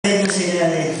será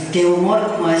de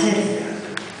humor como ayer.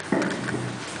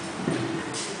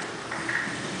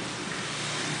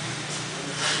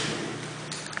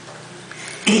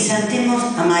 Crisantemos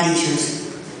amarillos.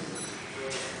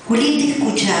 Julieta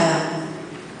escuchaba,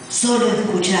 solo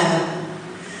escuchaba,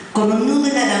 con un nudo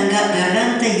en la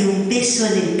garganta y un peso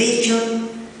en el pecho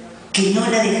que no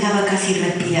la dejaba casi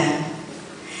respirar.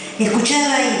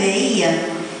 Escuchaba y veía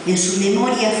en su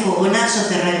memoria fogonazos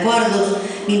de recuerdos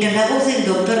mientras la voz del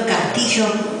doctor Castillo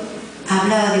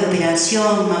hablaba de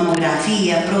operación,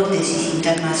 mamografía, prótesis,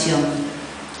 internación.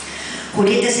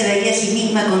 Julieta se veía a sí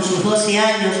misma con sus 12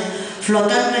 años,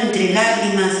 flotando entre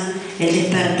lágrimas el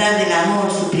despertar del amor,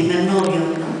 su primer novio,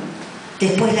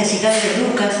 después la llegada de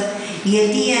Lucas y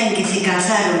el día en que se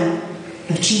casaron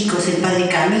los chicos, el padre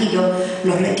Camilo,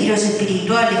 los retiros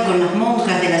espirituales con las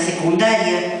monjas de la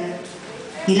secundaria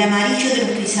y el amarillo de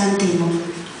los crisantemos,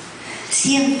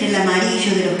 siempre el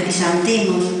amarillo de los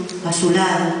crisantemos a su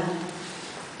lado,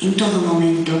 en todo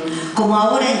momento, como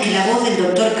ahora en que la voz del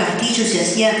doctor Castillo se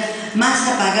hacía más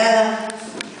apagada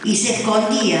y se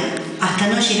escondía hasta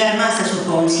no llegar más a su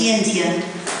conciencia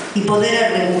y poder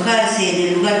arrebujarse en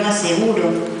el lugar más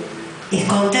seguro,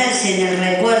 esconderse en el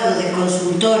recuerdo del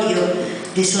consultorio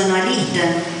de su analista,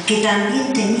 que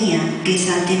también tenía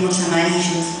crisantemos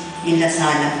amarillos en la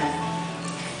sala.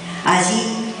 Allí,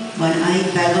 bueno,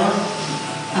 ahí, perdón,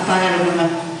 apágalo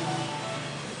nomás.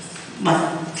 Bueno,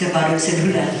 se apagó el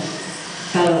celular,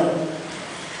 perdón.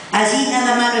 Allí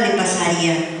nada malo le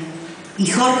pasaría y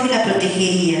Jorge la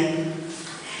protegería.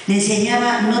 Le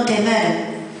enseñaba a no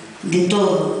temer de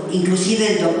todo, inclusive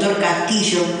del doctor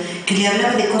Castillo, que le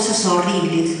hablaba de cosas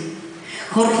horribles.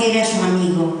 Jorge era su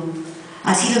amigo,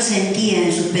 así lo sentía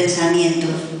en sus pensamientos.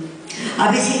 A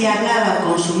veces le hablaba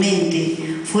con su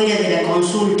mente, fuera de la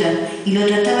consulta, y lo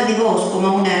trataba de voz como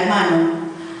a un hermano,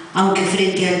 aunque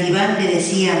frente al diván le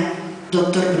decía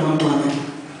doctor Brondona.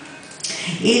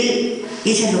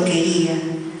 Ella lo quería.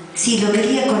 Sí, lo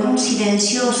quería con un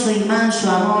silencioso y manso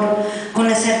amor, con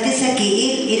la certeza que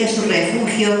él era su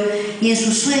refugio y en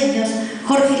sus sueños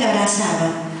Jorge la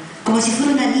abrazaba, como si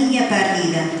fuera una niña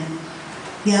perdida.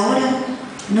 Y ahora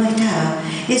no estaba,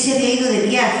 él se había ido de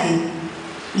viaje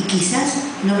y quizás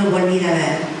no lo volviera a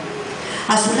ver.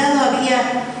 A su lado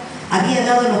había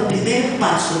dado los primeros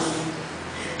pasos,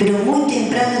 pero muy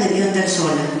temprano debió andar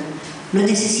sola. Lo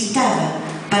necesitaba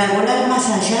para volar más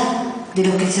allá de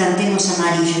los crisantemos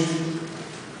amarillos.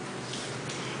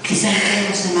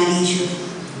 Crisantemos amarillos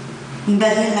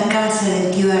invadían la casa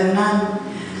del tío Hernán,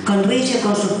 cuando ella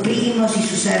con sus primos y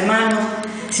sus hermanos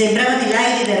sembraban el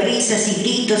aire de risas y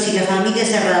gritos y la familia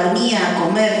se reunía a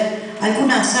comer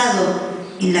algún asado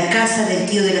en la casa del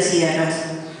tío de las sierras.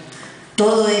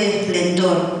 Todo era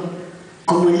esplendor,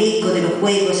 como el eco de los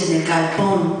juegos en el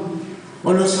galpón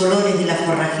o los olores de la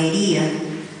forrajería,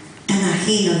 tan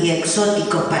ajenos y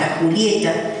exóticos para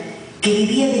Julieta, que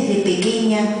vivía desde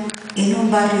pequeña en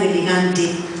un barrio elegante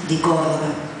de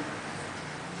Córdoba.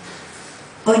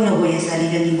 Hoy no voy a salir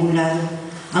a ningún lado,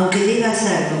 aunque deba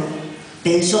hacerlo,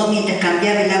 pensó mientras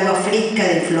cambiaba el agua fresca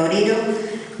del florero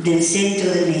del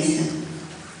centro de mesa.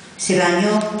 Se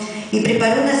bañó y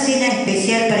preparó una cena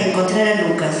especial para encontrar a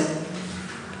Lucas.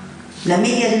 La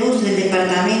media luz del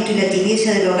departamento y la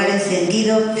tibieza del hogar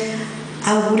encendido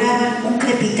auguraban un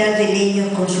crepitar de leños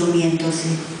consumiéndose.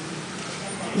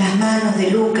 Las manos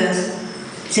de Lucas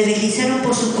se deslizaron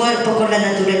por su cuerpo con la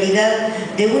naturalidad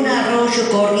de un arroyo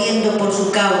corriendo por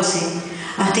su cauce,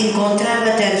 hasta encontrar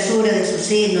la tersura de sus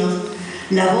senos,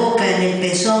 la boca en el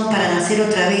pezón para nacer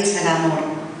otra vez al amor.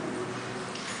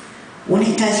 Un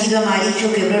estallido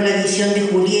amarillo quebró la visión de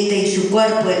Julieta y su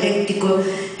cuerpo eléctrico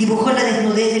dibujó la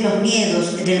desnudez de los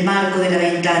miedos en el marco de la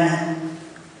ventana.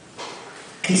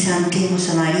 Crisantemos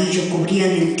amarillos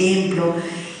cubrían el templo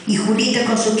y Julieta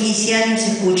con sus 15 años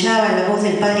escuchaba la voz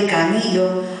del padre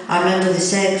Camilo hablando de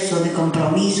sexo, de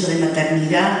compromiso, de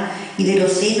maternidad y de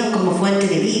los senos como fuente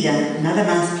de vida, nada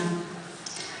más.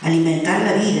 Alimentar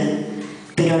la vida,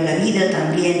 pero la vida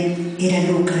también era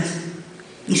Lucas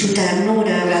y su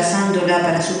ternura abrazándola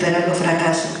para superar los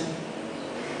fracasos.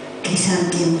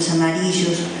 Crisantemos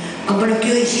amarillos, como los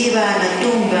que hoy lleva a la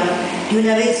tumba de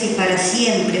una vez y para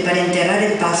siempre para enterrar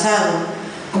el pasado,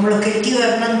 como los que el tío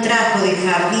Hernán trajo del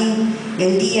jardín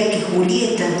el día que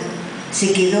Julieta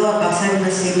se quedó a pasar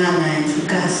una semana en su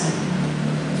casa.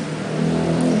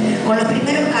 Con los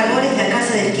primeros calores la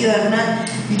casa del tío Hernán,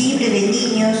 libre de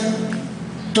niños,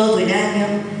 todo el año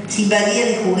se invadía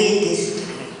de juguetes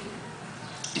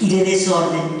y de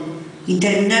desorden.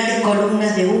 Interminables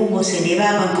columnas de humo se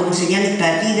elevaban como señales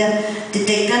perdidas,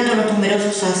 detectando los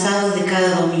numerosos asados de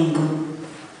cada domingo.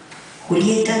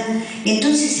 Julieta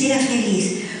entonces era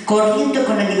feliz, corriendo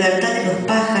con la libertad de los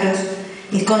pájaros,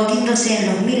 escondiéndose en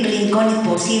los 1000 rincones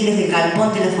posibles del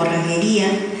galpón de la forrajería,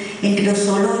 entre los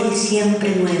olores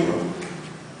siempre nuevos.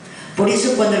 Por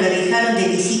eso cuando la dejaron de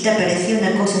visita parecía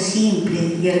una cosa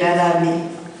simple y agradable.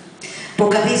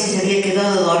 Pocas veces había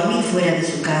quedado a dormir fuera de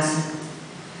su casa,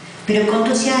 pero con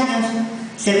 12 años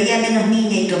se veía menos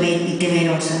niña y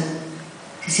temerosa.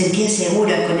 Se sentía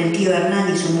segura con el tío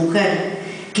Hernán y su mujer,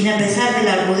 quien a pesar de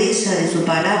la rudeza de su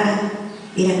palabra,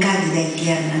 era cálida y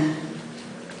tierna.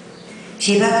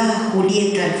 Llevaba a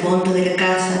Julieta al fondo de la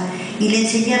casa y le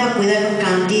enseñaba a cuidar los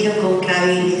canteros con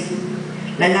claveles,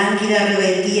 la lánguida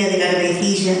rebeldía de la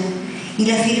arvejilla y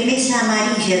la firmeza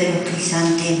amarilla de los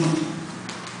crisantemos.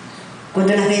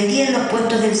 Cuando las vendía en los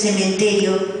puestos del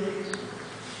cementerio,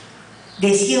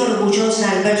 decía orgullosa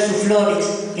al ver sus flores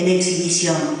en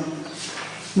exhibición: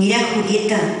 «Mirá,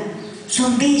 Julieta,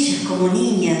 son bellas como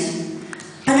niñas,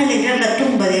 van a alegrar la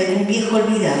tumba de algún viejo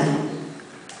olvidado».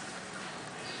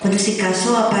 Cuando se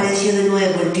casó apareció de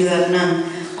nuevo el tío Hernán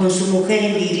con su mujer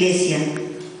en la iglesia.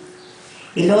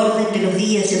 El orden de los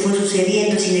días se fue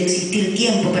sucediendo sin existir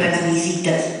tiempo para las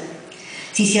visitas.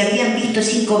 Si se habían visto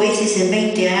 5 veces en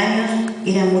 20 años,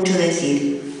 era mucho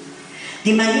decir.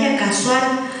 De manera casual,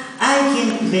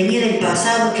 alguien que venía del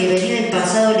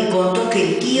pasado le contó que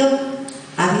el tío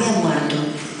había muerto.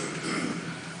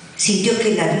 Sintió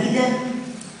que la vida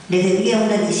le debía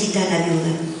una visita a la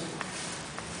viuda.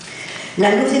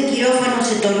 La luz del quirófano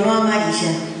se tornó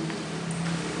amarilla,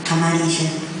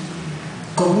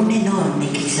 como un enorme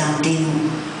crisantemo,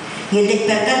 y el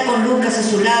despertar con Lucas a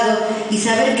su lado y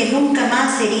saber que nunca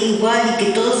más sería igual y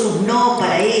que todos sus no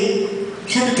para él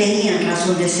ya no tenían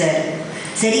razón de ser,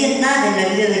 serían nada en la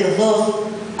vida de los dos,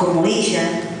 como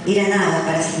ella era nada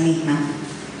para sí misma.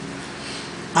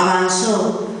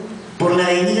 Avanzó por la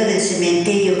avenida del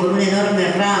cementerio con un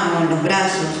enorme ramo en los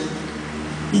brazos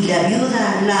y la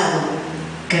viuda al lado,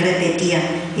 que repetía: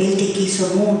 «Él te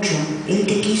quiso mucho, él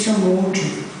te quiso mucho».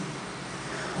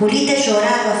 Julieta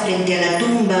lloraba frente a la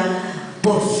tumba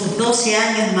por sus 12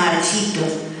 años marchitos,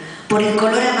 por el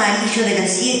color amarillo de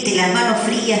las 7, las manos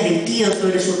frías del tío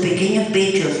sobre sus pequeños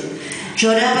pechos.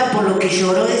 Lloraba por lo que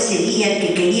lloró ese día,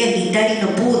 que quería gritar y no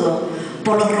pudo,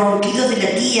 por los ronquidos de la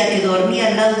tía que dormía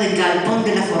al lado del galpón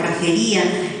de la forrajería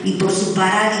y por su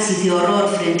parálisis de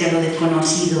horror frente a lo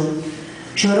desconocido.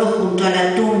 Lloró junto a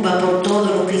la tumba por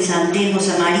todos los crisantemos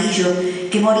amarillos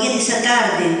que morían esa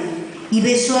tarde y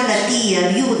besó a la tía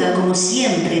viuda como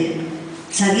siempre,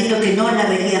 sabiendo que no la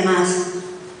vería más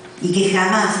y que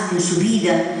jamás en su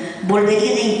vida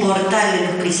volverían a importarle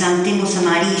los crisantemos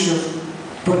amarillos,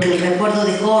 porque el recuerdo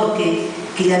de Jorge,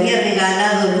 que le había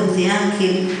regalado luz de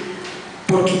ángel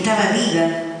porque estaba viva,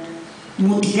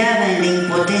 mutilaba en la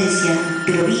impotencia,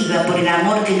 pero viva por el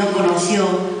amor que no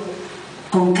conoció,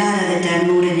 con cara de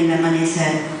ternura en el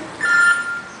amanecer.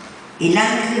 El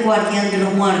ángel guardián de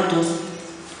los muertos,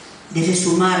 desde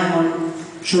su mármol,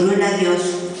 lloró el adiós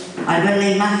al ver la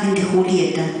imagen de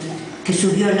Julieta, que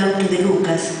subió al auto de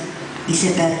Lucas y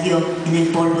se perdió en el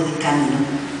polvo del camino.